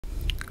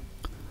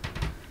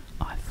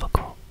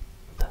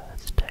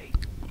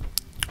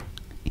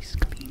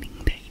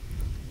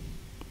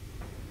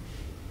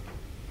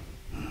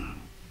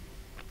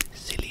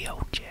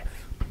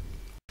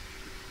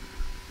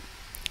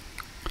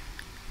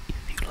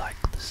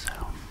like the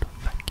sound of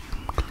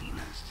vacuum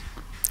cleaners,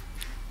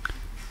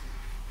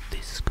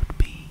 this could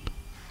be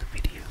the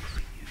video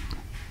for you.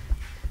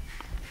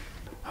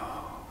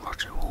 Oh,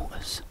 Roger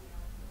Waters.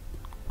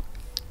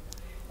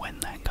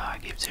 When that guy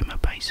gives him a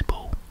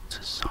baseball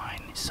to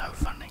sign, it's so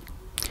funny.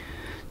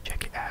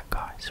 Check it out,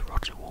 guys.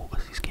 Roger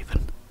Waters is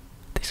given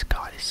this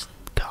guy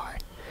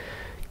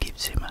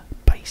gives him a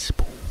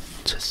baseball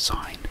to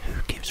sign.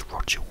 Who gives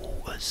Roger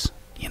Waters,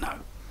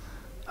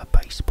 a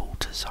baseball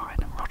to sign?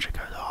 And Roger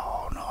goes,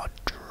 "Oh no, I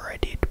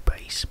dreaded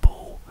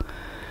baseball.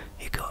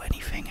 You got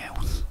anything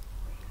else?"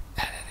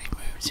 And then he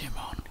moves him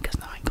on because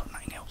no, I ain't got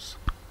nothing else.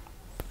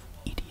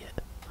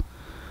 Idiot.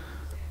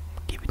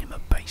 Giving him a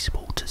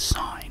baseball to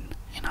sign,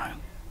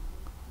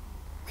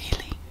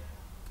 Really?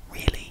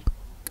 Really?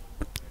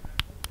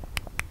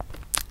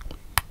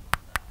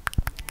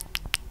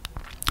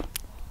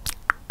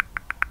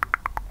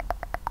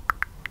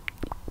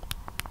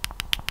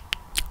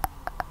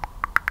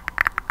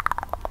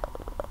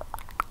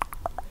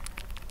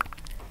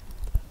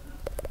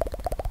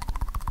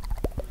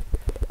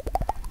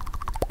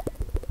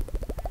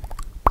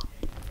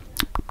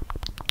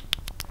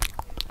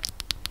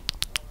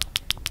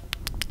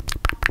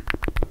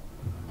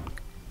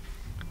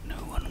 No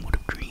one would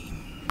have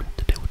dreamed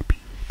that there would be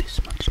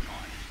this much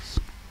noise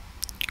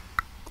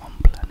on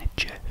planet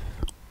Jeff.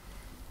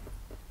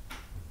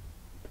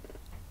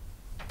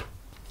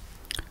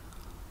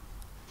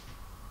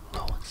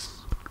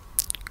 Lois,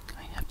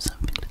 I have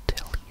something to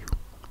tell you.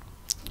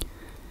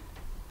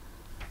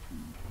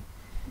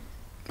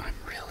 I'm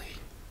really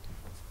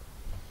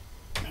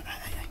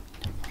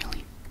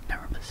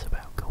nervous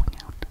about going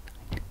out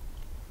tonight.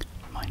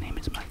 My name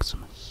is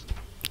Maximus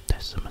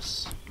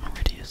Decimus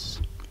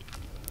Meridius,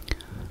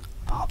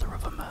 father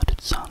of a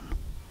murdered son,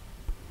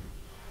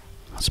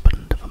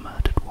 husband of a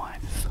murdered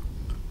wife.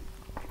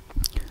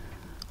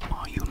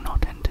 Are you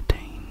not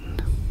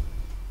entertained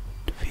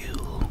to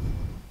feel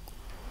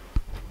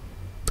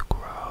the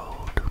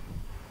crowd,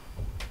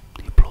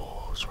 the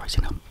applause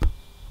rising up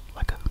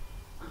like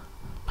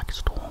a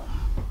storm?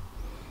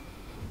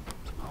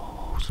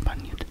 Oh,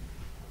 Spaniard,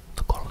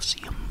 the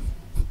Colosseum.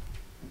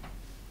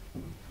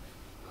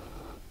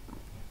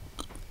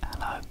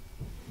 Hello,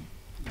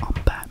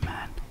 I'm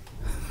Batman.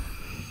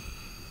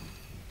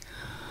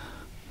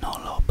 Not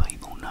a lot of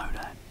people know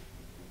that,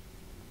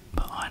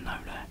 but I know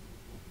that.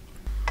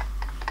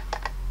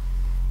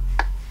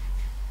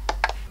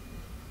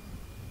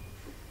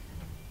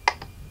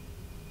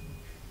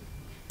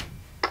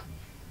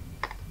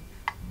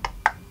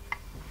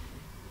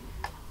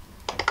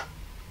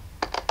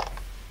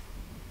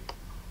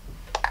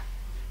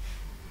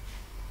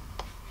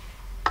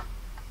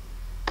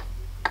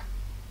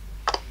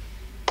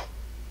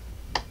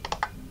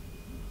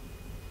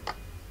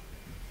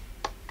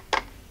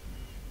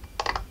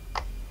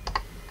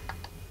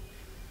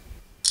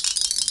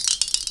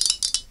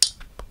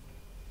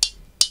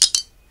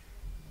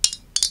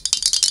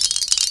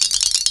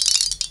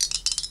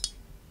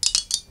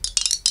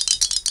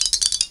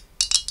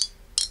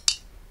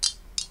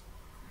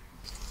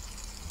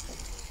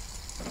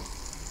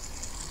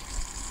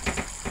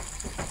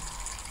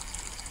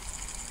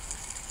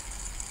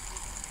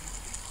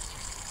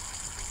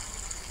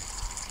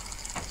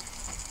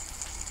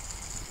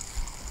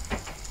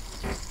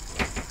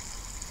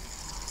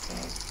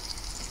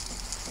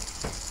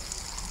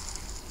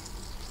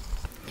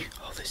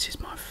 Oh, this is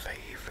my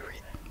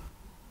favourite.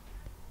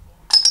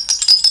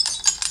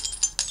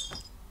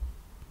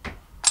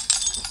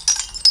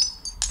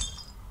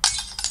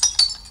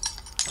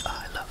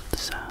 I love the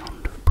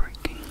sound of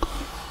breaking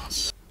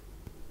glass.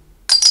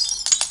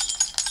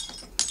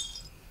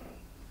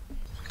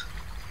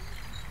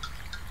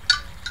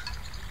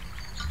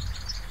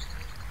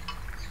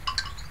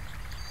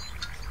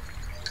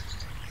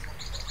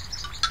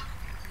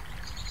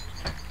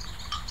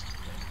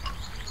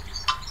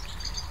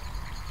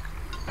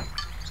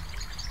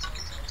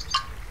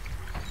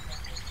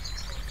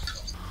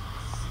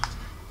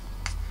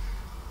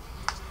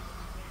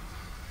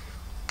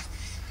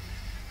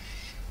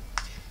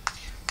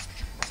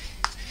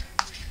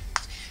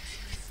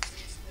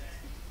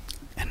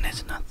 And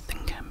there's nothing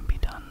can be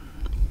done.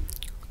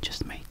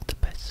 Just make the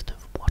best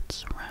of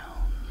what's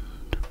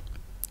around.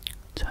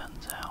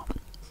 Turns out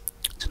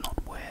it's not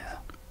where,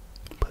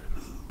 but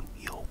who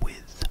you're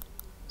with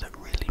that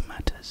really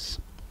matters.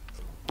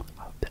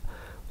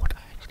 What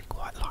I actually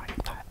quite like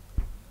that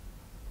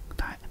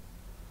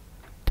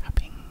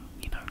tapping,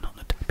 not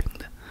the tapping,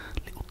 the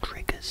little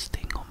triggers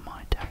thing on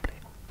my tablet.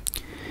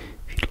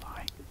 If you'd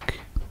like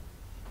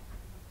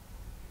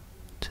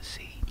to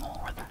see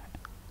more of that,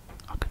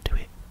 I could do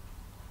it.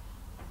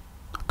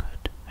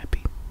 It'd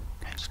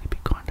actually be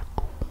kind of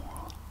cool.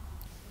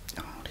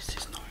 Oh, this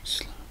is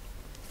nice.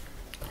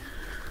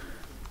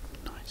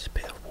 Nice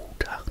bit of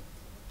water.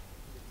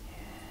 Yeah.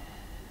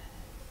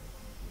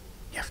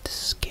 You have to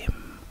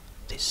skim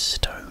this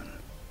stone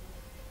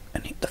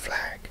and hit the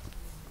flag,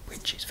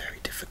 which is very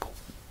difficult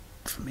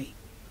for me.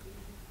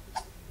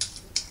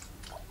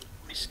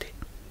 Missed it.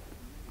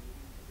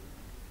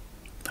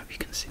 Hope you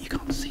can see. You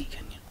can't see,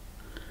 can you?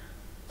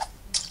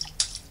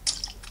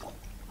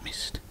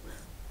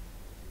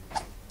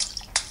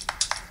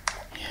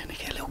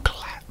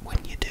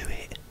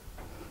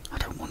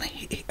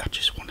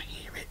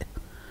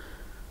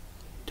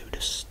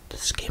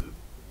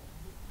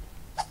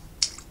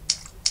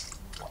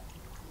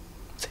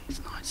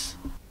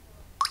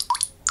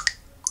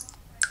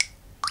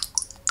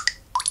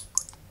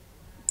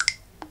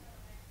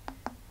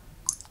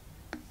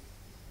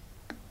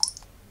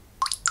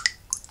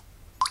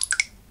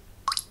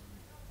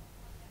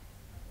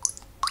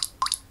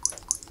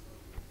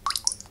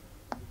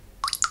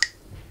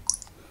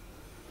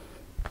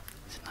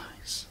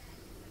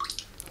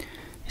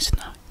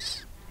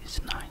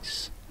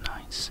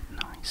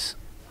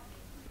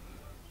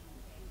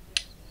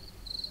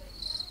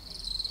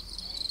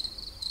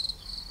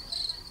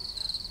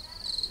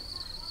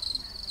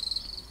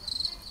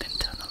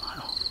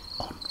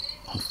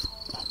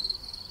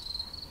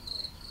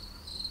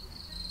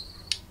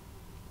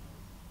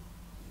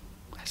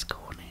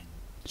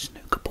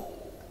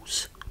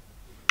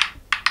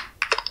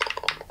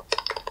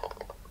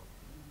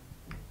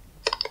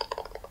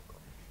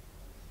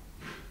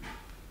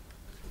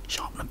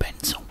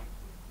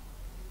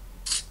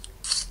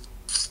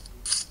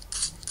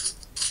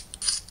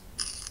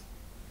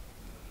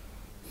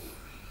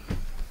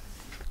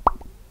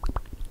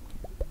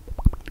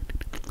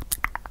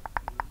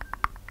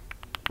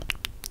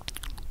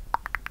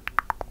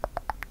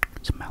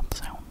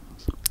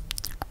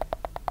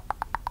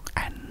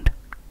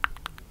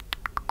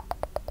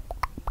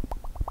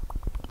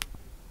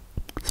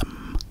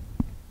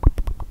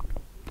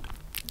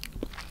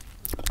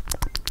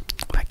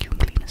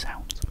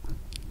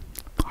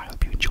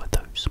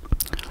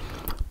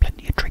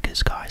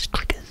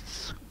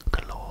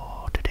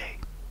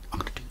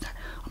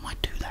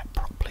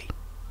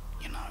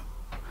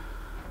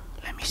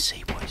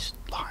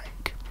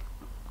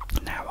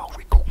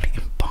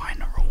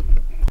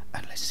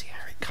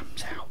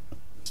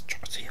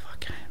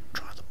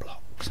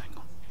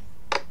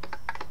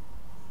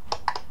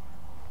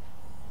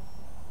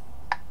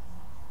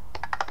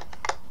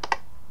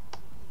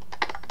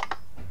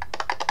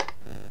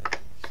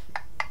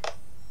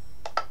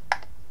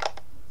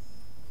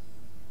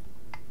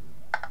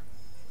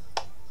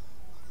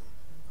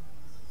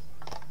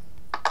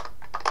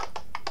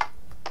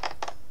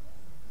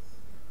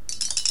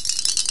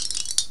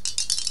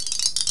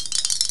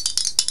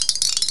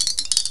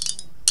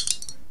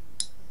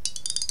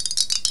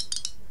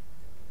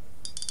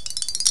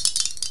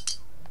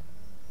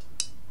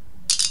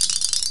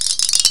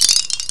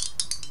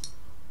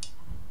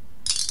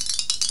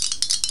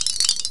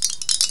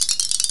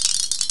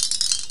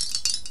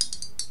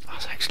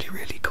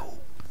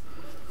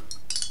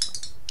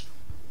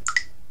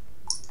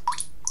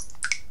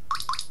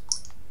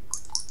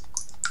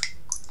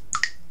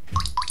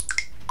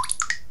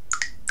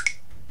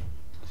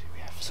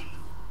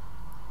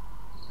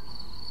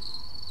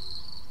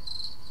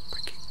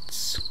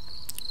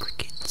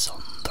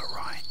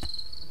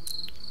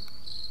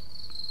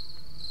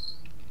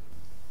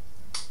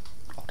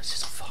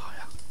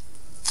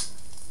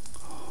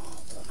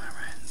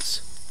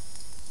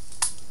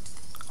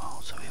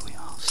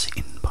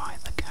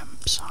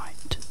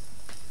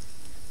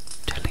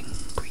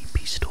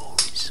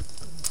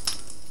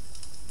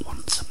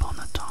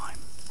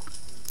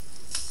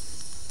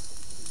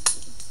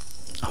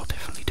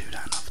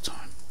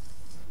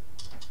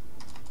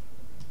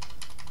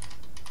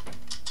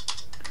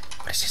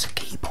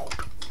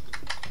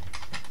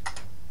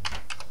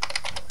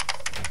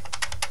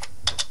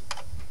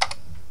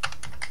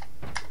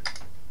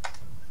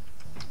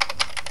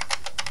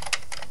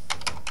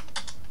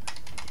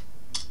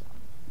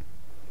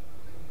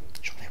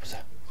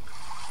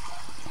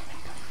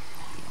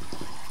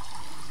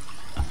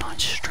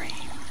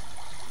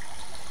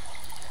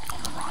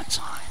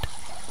 inside.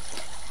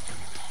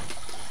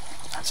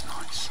 That's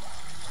nice.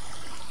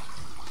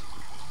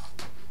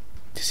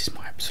 This is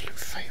my absolute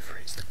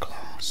favourite, it's the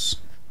glass.